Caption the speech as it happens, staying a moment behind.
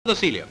the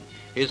celium.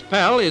 His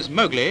pal is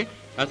Mowgli,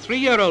 a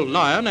 3-year-old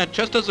lion at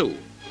Chester Zoo.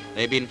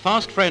 They've been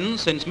fast friends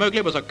since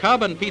Mowgli was a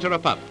cub and Peter a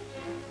pup.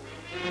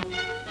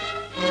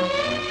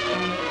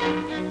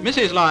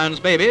 Mrs. Lion's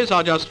babies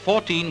are just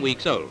 14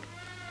 weeks old.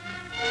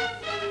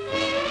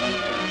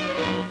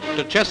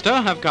 To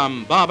Chester have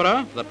come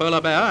Barbara, the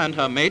polar bear, and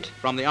her mate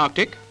from the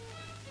Arctic,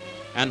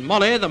 and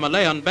Molly, the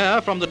Malayan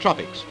bear from the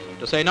tropics,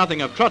 to say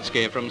nothing of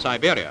Trotsky from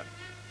Siberia.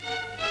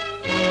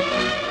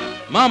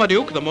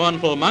 Marmaduke, the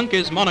mournful monk,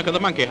 is monarch of the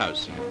monkey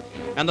house,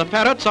 and the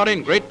parrots are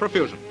in great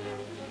profusion.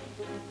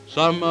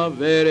 Some are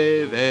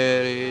very,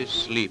 very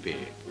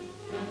sleepy.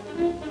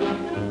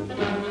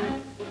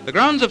 The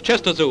grounds of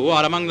Chester Zoo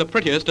are among the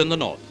prettiest in the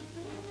north.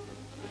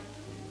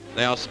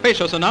 They are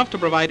spacious enough to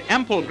provide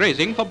ample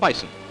grazing for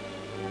bison.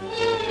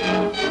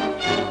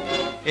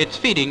 It's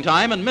feeding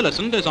time and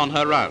Millicent is on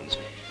her rounds.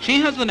 She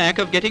has the knack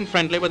of getting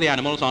friendly with the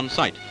animals on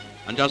sight,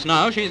 and just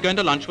now she's going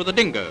to lunch with the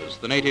dingoes,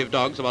 the native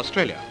dogs of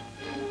Australia.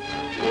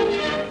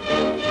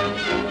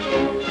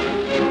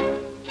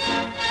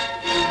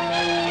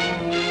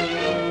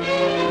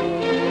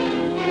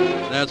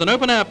 There's an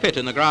open-air pit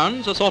in the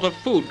grounds, a sort of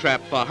food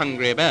trap for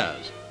hungry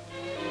bears.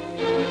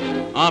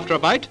 After a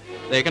bite,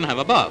 they can have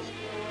a bath.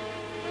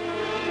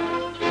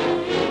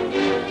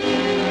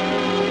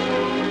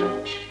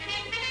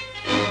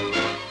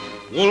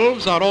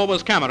 Wolves are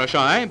always camera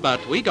shy,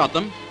 but we got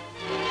them.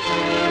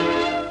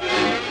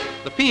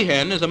 The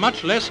peahen is a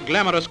much less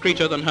glamorous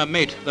creature than her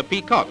mate, the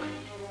peacock.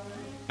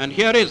 And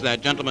here is that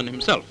gentleman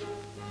himself.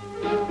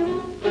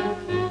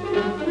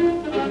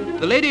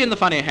 The lady in the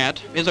funny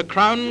hat is a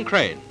crown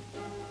crane.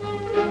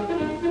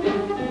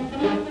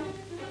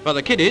 For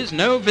the kiddies,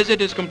 no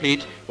visit is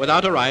complete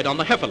without a ride on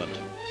the heffalump.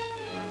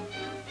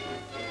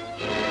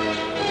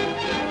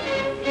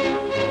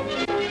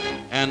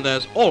 And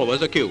there's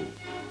always a queue.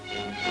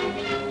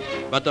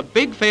 But the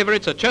big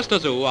favourites at Chester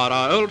Zoo are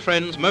our old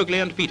friends Mowgli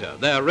and Peter.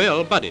 They're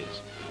real buddies.